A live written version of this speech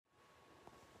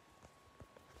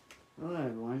Hello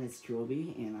everyone, it's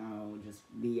Trilby, and I'll just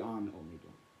be on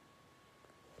Omegle.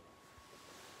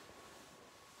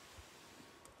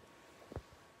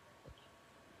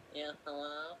 Yeah,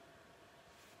 hello?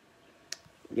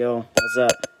 Yo, what's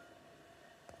up?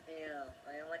 Yeah,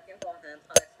 are you looking for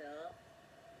hentai too?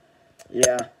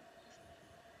 Yeah.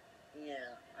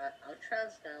 Yeah, I'm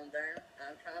transgender.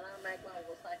 I'm trying to make my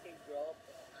look like a girl,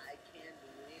 but I can't do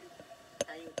it.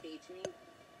 Can you teach me?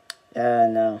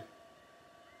 No.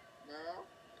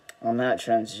 No? I'm not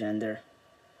transgender.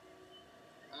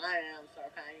 I am, so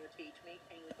can you teach me?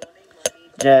 Can you donate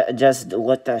money to Just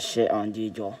look that shit on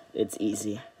Google. It's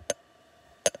easy.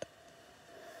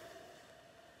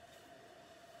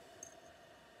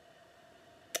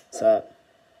 What's up?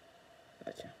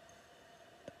 Gotcha.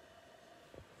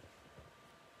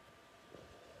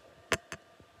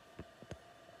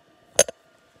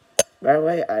 By the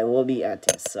way, I will be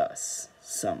acting sus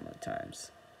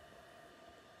sometimes.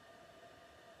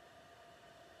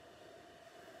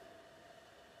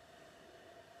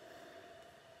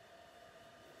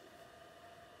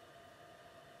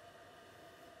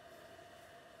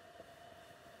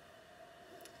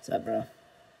 What's up, bro?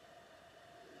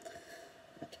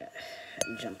 Okay.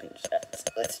 Jumping jacks.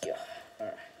 Let's go.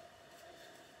 Alright.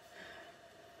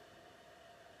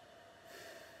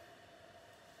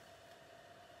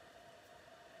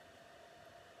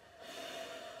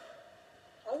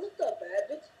 I looked up bad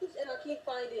bitches and I can't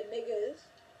find it, niggas.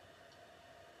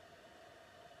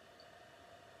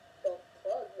 The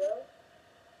fuck, bro?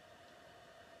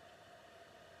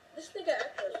 This nigga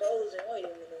acting frozen. Wait a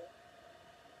minute.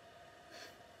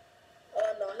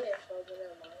 Oh, no, he ain't frozen.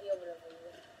 Never mind. He over there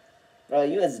moving. Bro,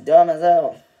 you as dumb as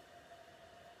hell.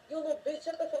 You little bitch,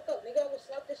 shut the fuck up, nigga. I will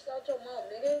slap this shit out your mom,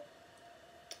 nigga.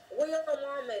 Where your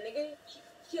mom at, nigga?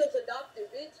 She was adopted,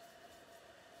 bitch.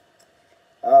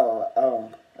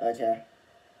 Oh, okay.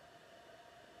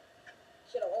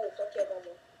 Shit, oh, fuck your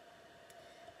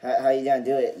mama. How you gonna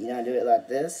do it? You gonna do it like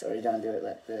this, or you gonna do it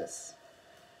like this?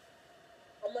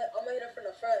 I'm gonna hit her from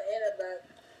the front and the back.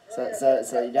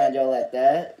 So you gonna do it like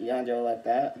that? You gonna do it like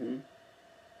that?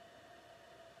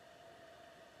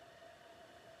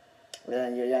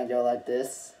 Then you're gonna go like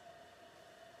this.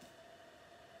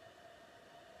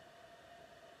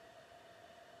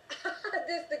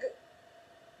 This nigga.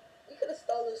 You could have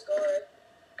stole this card.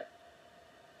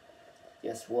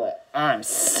 Guess what? I'm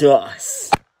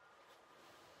sus.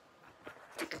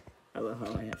 I love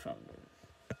how my headphone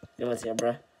goes. Yo, what's up,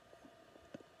 bruh?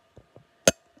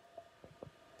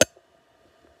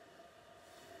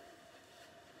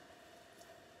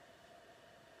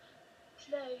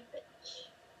 Today, bitch.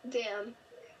 Damn.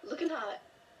 Looking hot.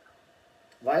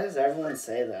 Why does everyone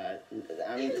say that?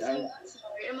 I'm sorry.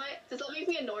 Does that make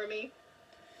me a normie?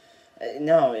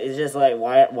 no, it's just like,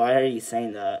 why are you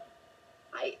saying that?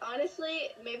 I honestly,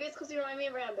 maybe it's because you remind me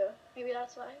of Rambo. Maybe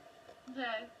that's why.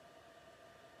 Okay.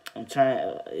 I'm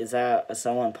trying. Is that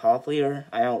someone popular?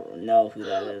 I don't know who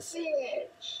that is.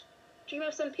 Bitch. Dream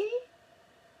of SMP?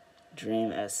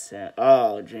 Dream SM.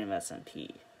 Oh, Dream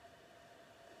SMP.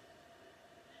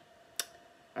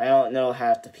 I don't know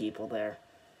half the people there.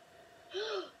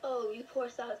 Oh, you poor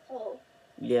sad soul.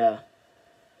 Yeah.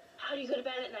 How do you go to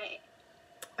bed at night?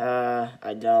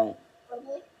 I don't.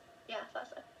 Probably? Yeah, I thought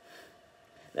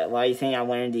so. Why do you think I'm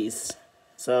wearing these?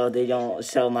 So they don't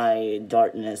show my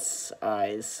darkness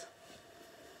eyes.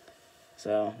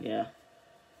 So, yeah.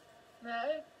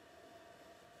 Right?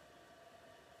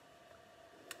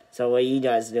 So what are you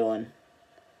guys doing?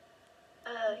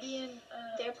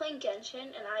 They're playing Genshin,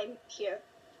 and I'm here.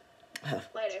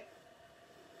 Later.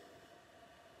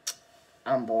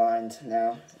 I'm blind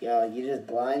now. Yo, you just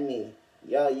blind me.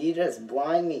 Yo, you just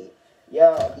blind me.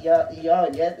 Yo,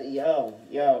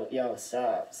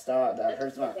 stop. That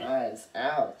hurts my eyes.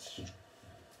 Ouch.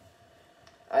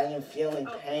 I am feeling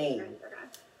pain.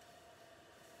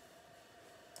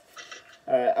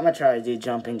 Alright, I'm gonna try to do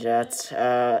jumping jets.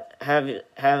 Have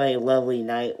a lovely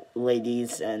night,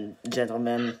 ladies and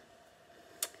gentlemen.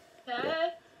 Okay. Yeah.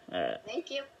 Alright. Thank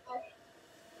you.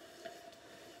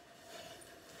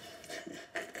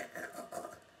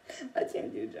 I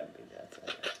can't do jumping jacks.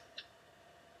 Yeah,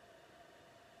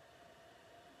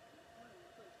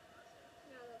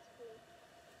 that's cool.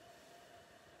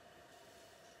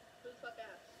 Who the fuck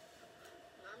asked?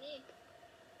 Not me.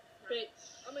 Great.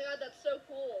 Oh my god, that's so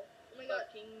cool. Oh my god.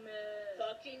 Fucking man.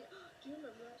 Fucking. Do you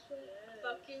remember that shit? Yeah.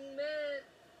 Fucking man.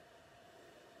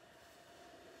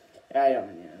 I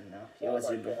don't even know. Yo, what's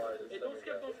your bro? Hey, don't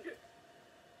skip.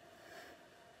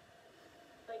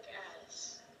 Like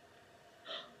ass.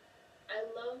 I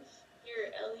love your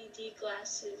LED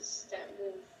glasses that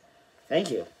move. Thank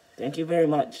you. Thank you very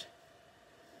much.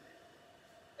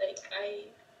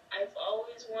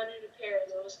 wanted a pair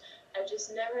of those. I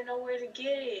just never know where to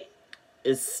get it.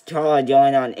 It's called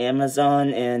going on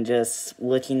Amazon and just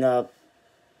looking up.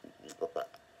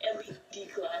 LED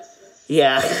glasses.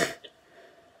 Yeah.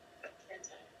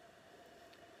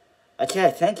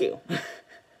 Okay, thank you.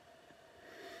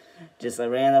 Just a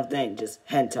random thing, just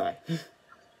hentai. Just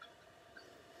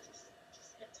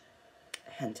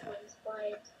Hentai. hentai.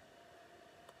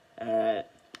 Alright.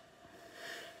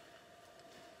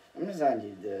 I'm just gonna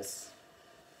do this.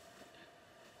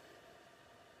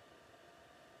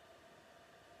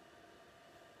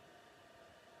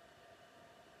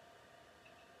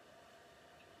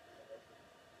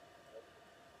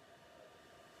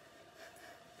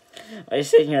 Why are you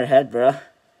shaking your head, bro?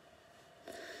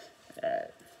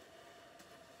 Alright.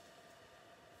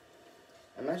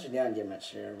 I'm actually gonna get my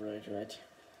chair right.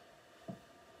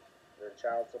 The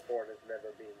child support is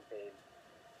never being paid.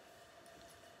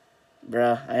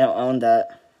 Bro, I don't own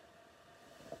that.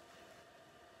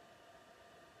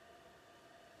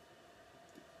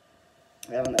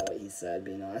 I don't know what he said,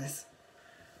 being honest.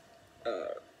 Grandma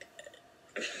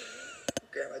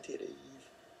titties.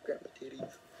 Grandma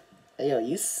titties. Hey, yo,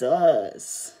 you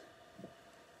sus.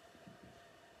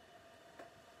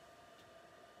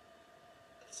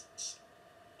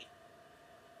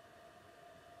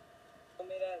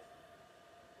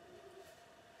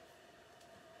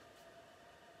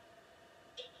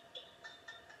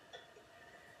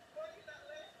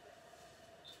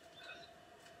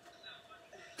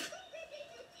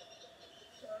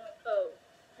 Oh,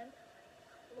 hentai.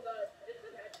 Oh my god,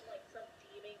 imagine like some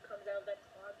demon comes out of that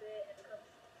closet and comes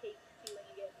takes you and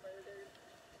you get murdered.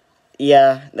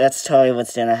 Yeah, that's totally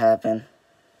what's gonna happen.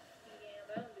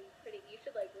 Yeah, that would be pretty. You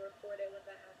should like report it when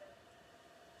that happens.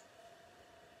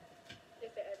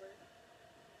 If it ever.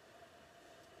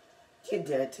 You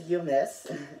did it to you,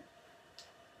 miss.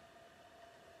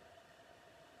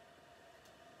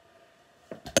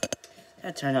 I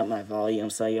turn up my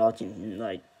volume so y'all can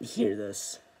like hear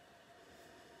this.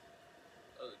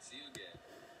 Oh, it's you again.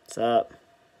 What's up?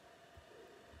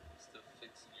 Still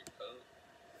fixing your coat?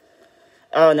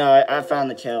 Oh no, I found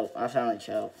the coat. Oh, that's pretty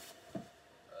cool.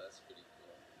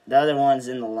 The other one's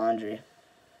in the laundry.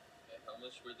 Hey, how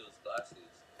much were those glasses?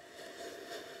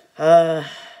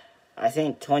 I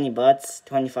think 20 bucks,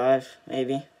 25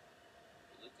 maybe. They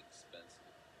look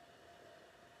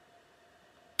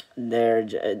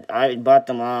expensive. I bought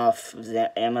them off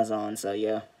Amazon, so yeah.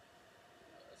 Oh,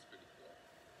 that's pretty cool.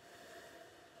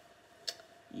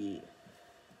 Yeah.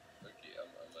 Okay, I'm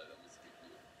gonna speak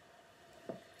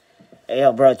to you. Hey,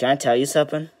 yo, bro, can I tell you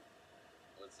something?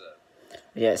 What's up?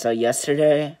 Yeah, so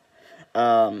yesterday,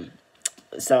 so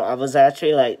I was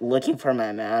actually like looking for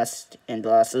my mask and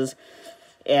glasses,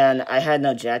 and I had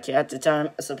no jacket at the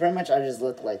time, so pretty much I just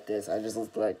looked like this. I just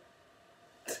looked like,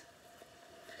 That's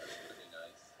pretty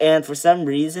nice. and for some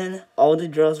reason, all the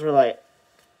girls were like,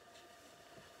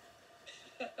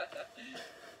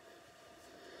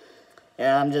 and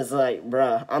I'm just like,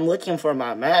 bruh, I'm looking for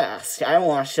my mask. I don't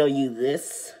want to show you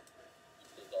this.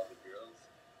 You killed all the girls?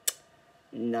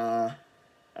 Nah.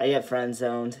 I get friend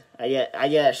zoned. I get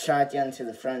a shotgun to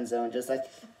the friend zone, just like,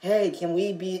 hey, can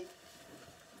we be?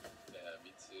 Yeah,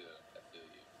 me too. I feel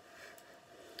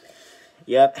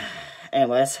you. Yep.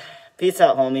 Anyways, peace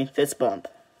out, homie. Fist bump.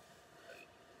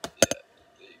 Yeah,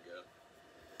 there you go.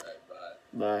 Alright,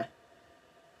 bye. Bye.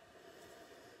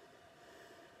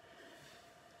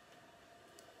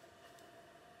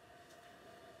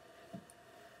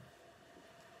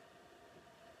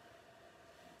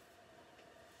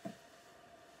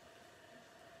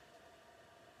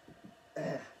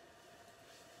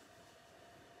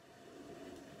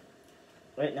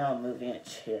 Right now I'm moving a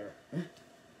chair.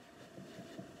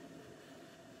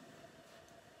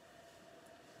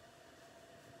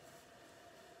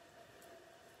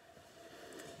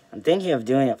 I'm thinking of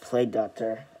doing a play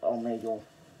Dr. Omegle.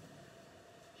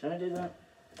 Should I do that?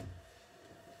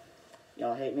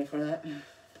 Y'all hate me for that?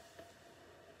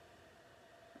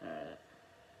 Alright.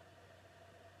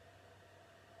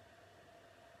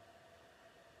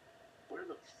 Where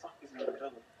the fuck is my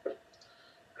coat?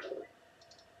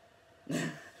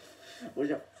 Where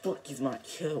the fuck is my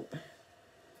coat?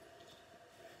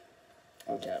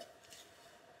 Okay.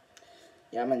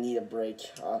 Yeah, I'm gonna need a break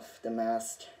off the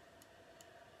mask.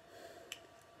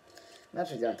 I'm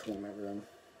actually gonna clean my room.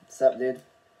 What's up, dude?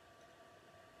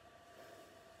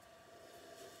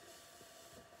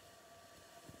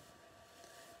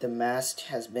 The mask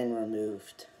has been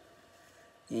removed.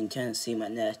 You can see my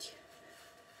neck.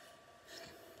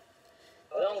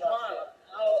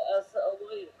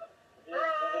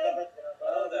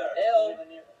 Hello there.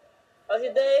 How's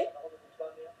your day?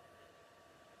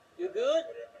 You good?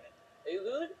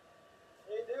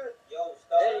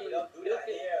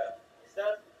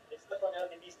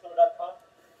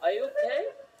 Are you okay?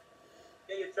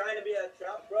 Yeah, you trying to be a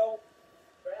trap, bro?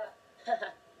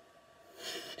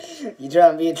 You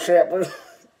trying to be a trapper?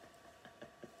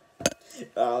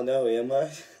 I don't know, am I?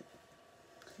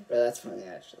 But that's funny,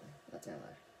 actually. Not gonna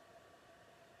lie.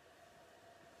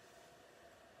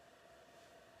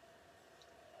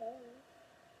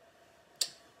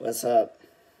 What's up?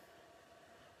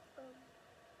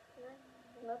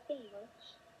 Nothing much.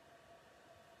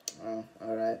 Oh,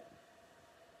 alright.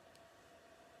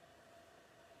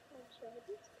 I'm sure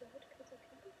it's good because I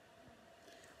can.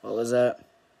 What was that?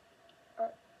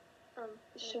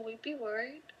 Should we be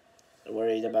worried?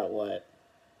 Worried about what?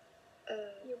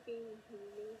 You being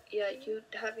yeah, you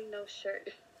having no shirt.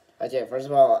 Okay, first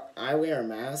of all, I wear a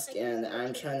mask, and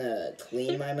I'm trying to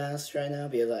clean my mask right now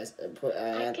because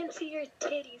I can see your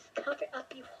titties. Cover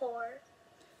up, you whore.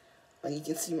 Oh, you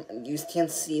can see. You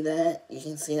can't see that. You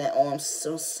can see that. Oh, I'm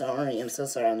so sorry. I'm so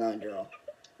sorry. I'm not a girl.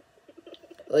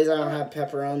 At least I don't have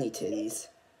pepperoni titties.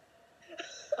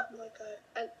 Oh my god.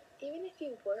 And even if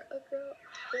you were a girl,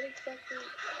 what exactly?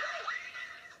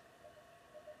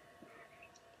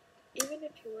 Even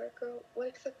if you were a girl, what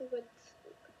exactly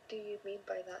do you mean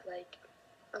by that? Like,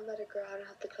 I'm not a girl. I don't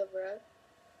have to cover up.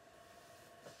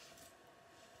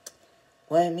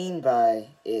 What I mean by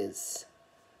is,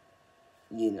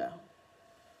 you know.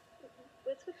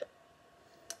 What's with the?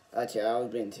 Okay, I was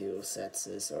being too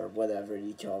sexist or whatever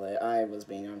you call it. I was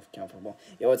being uncomfortable.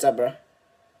 Yo, what's up, bro?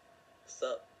 What's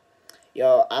up?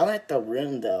 Yo, I like the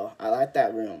room though. I like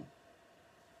that room.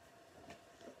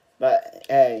 But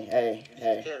hey,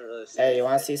 Can't really see hey, you it.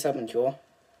 want to see something cool?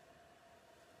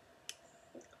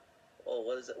 Oh,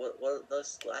 what is it? What are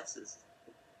those glasses?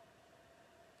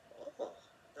 Oh,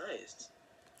 nice.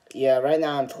 Yeah, right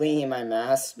now I'm cleaning my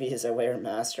mask because I wear a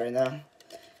mask right now.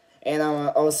 And I'm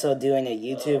also doing a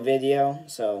YouTube video,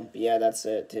 so yeah, that's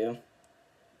it too.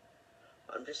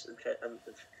 I'm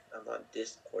on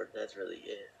Discord. That's really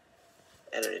it.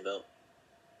 And an emote.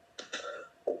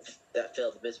 That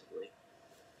failed miserably.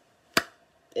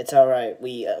 It's alright,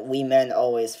 we men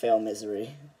always fail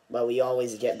misery, but we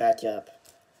always get back up.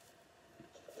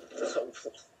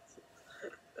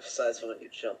 Besides when you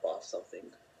jump off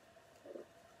something.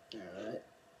 Alright.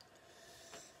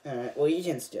 Alright, well you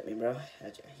can skip me, bro.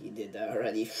 Okay, you did that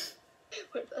already.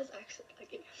 What does accent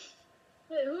again?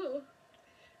 Wait, who?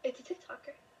 It's a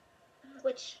TikToker.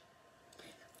 Which?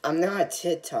 I'm not a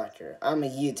TikToker, I'm a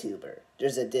YouTuber.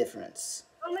 There's a difference.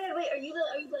 Oh my god! Wait, are you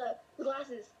the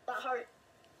glasses? That heart.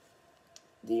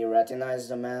 Do you recognize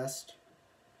the mask?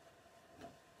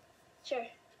 Sure.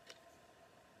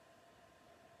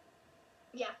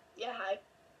 Yeah. Hi.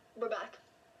 We're back.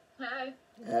 Hi.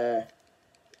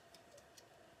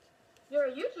 You're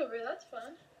a YouTuber. That's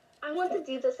fun. I want to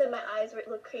do this and my eyes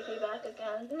look creepy back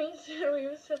again. Me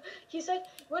too. He said,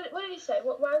 what did he say?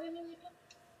 Why did we leave him?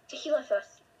 He left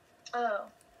us. Oh.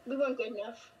 We weren't good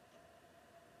enough.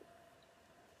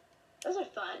 Those are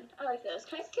fun. I like those.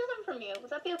 Can I steal them from you? Would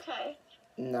that be okay?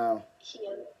 No.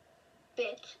 Cute.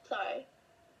 Bitch. Sorry.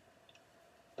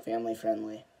 Family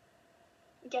friendly.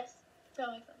 Yes.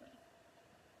 Family friendly.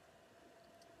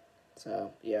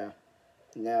 So, yeah.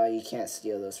 No, you can't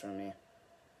steal those from me.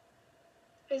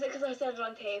 Is it because I said it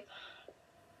on tape?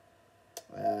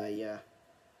 Yeah.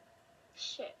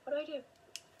 Shit. What do I do?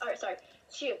 Alright, sorry.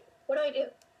 Shoot. What do I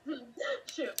do?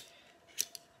 Shoot.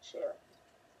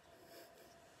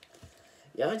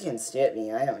 Y'all can skip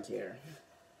me, I don't care.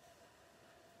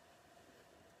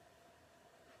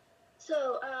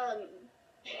 So,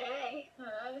 hey.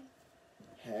 Hi.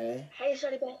 Hey. Hey,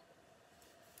 Shorty Bay.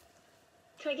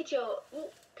 Can I get your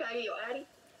Addy?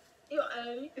 Your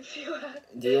Addy?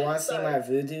 Do you want to see Sorry. my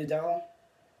voodoo doll?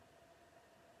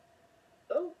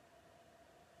 Oh.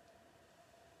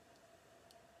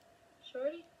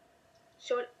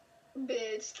 Short.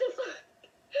 Bitch.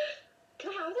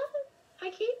 Can I have that? High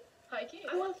key? High key?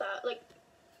 I want that. Like,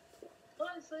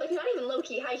 honestly. Like, not even low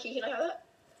key. High key. Can I have that?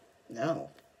 No.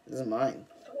 This is mine.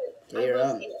 Get I your will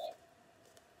own. see that.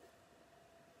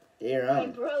 Get your I'm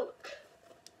own. broke.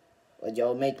 Well,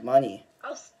 y'all make money.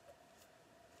 How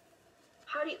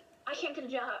do you... I can't get a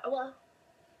job. Well,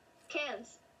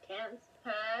 cans.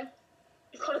 Huh?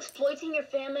 It's called exploiting your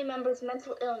family member's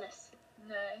mental illness.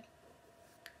 Hey.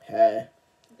 Hey.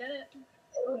 Get it?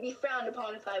 It would be frowned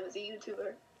upon if I was a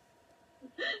YouTuber.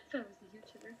 If I was a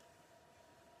YouTuber.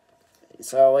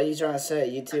 So, what are you trying to say?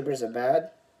 YouTubers are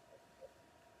bad?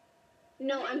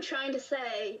 No, I'm trying to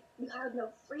say you have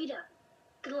no freedom.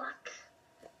 Good luck.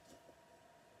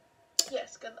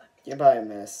 Yes, good luck. Goodbye,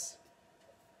 miss.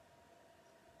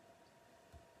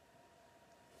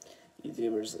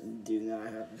 YouTubers do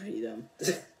not have freedom.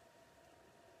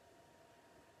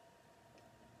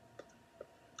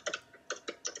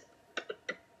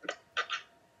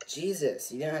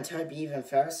 Jesus, you gonna type even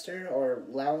faster or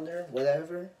louder,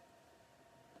 whatever?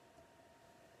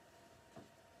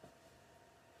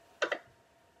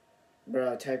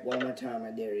 Bro, type one more time,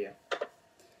 I dare you.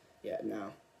 Yeah,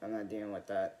 no, I'm not dealing with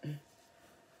that.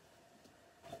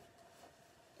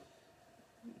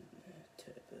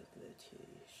 Type of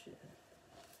location.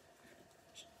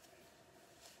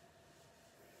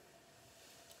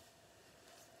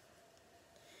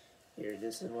 Here,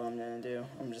 this is what I'm gonna do.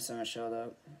 I'm just gonna shut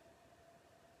up.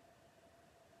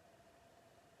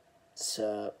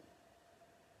 Sup?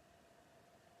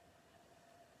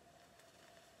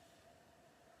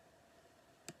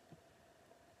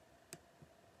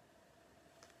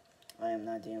 I am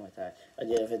not dealing with that.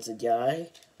 Okay, if it's a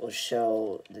guy, we'll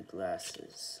show the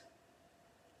glasses.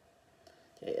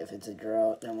 Okay, if it's a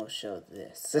girl, then we'll show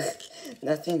this.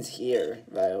 Nothing's here,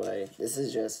 by the way. This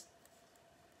is just...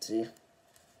 See?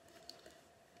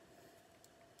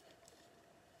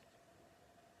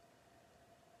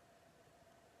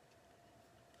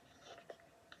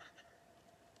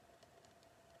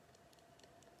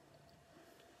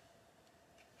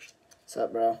 What's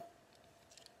up, bro?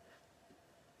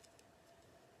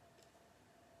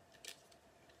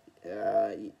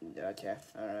 Okay,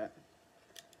 alright.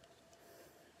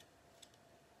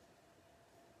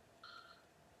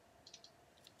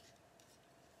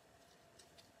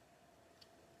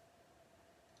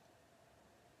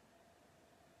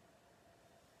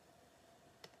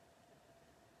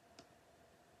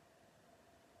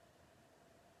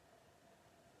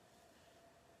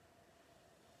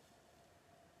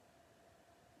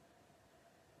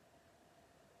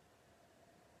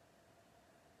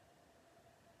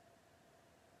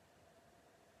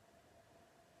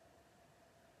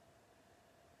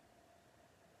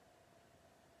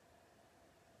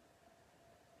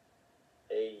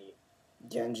 Hey.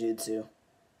 Genjutsu.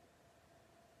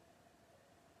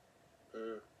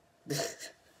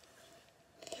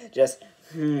 Just,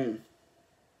 Hmm.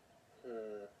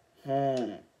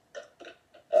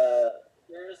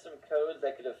 Here are some codes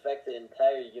that could affect the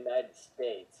entire United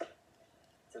States.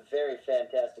 It's a very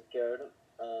fantastic code.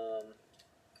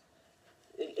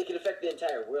 It could affect the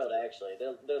entire world, actually.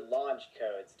 They're launch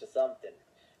codes to something.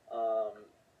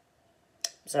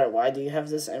 Sorry, why do you have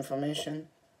this information?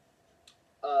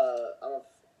 I'm a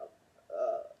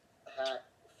hack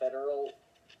federal.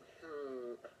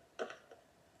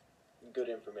 Good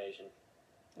information.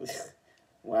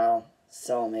 Wow,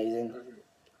 so amazing.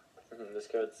 This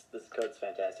code's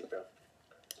fantastic, bro.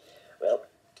 Well,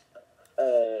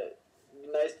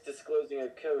 nice disclosing a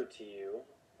code to you.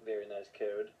 Very nice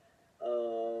code.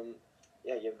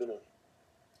 Yeah, you have a good one.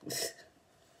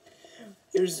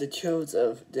 Here's the codes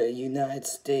of the United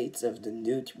States of the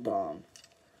nuke bomb.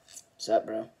 What's up,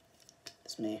 bro?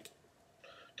 It's me.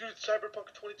 Dude, it's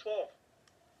Cyberpunk 2012.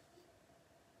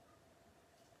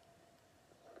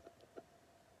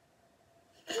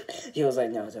 He was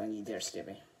like, no, don't you dare skip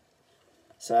me.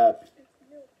 What's up?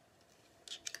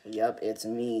 Yup, it's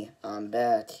me. I'm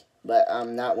back. But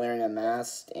I'm not wearing a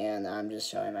mask, and I'm just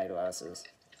showing my glasses.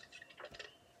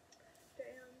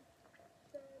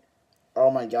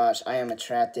 Oh my gosh, I am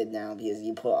attracted now because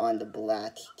you put on the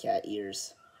black cat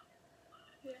ears.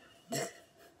 Yeah.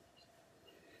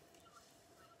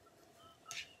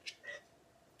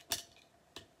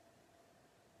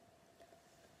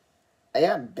 I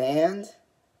got banned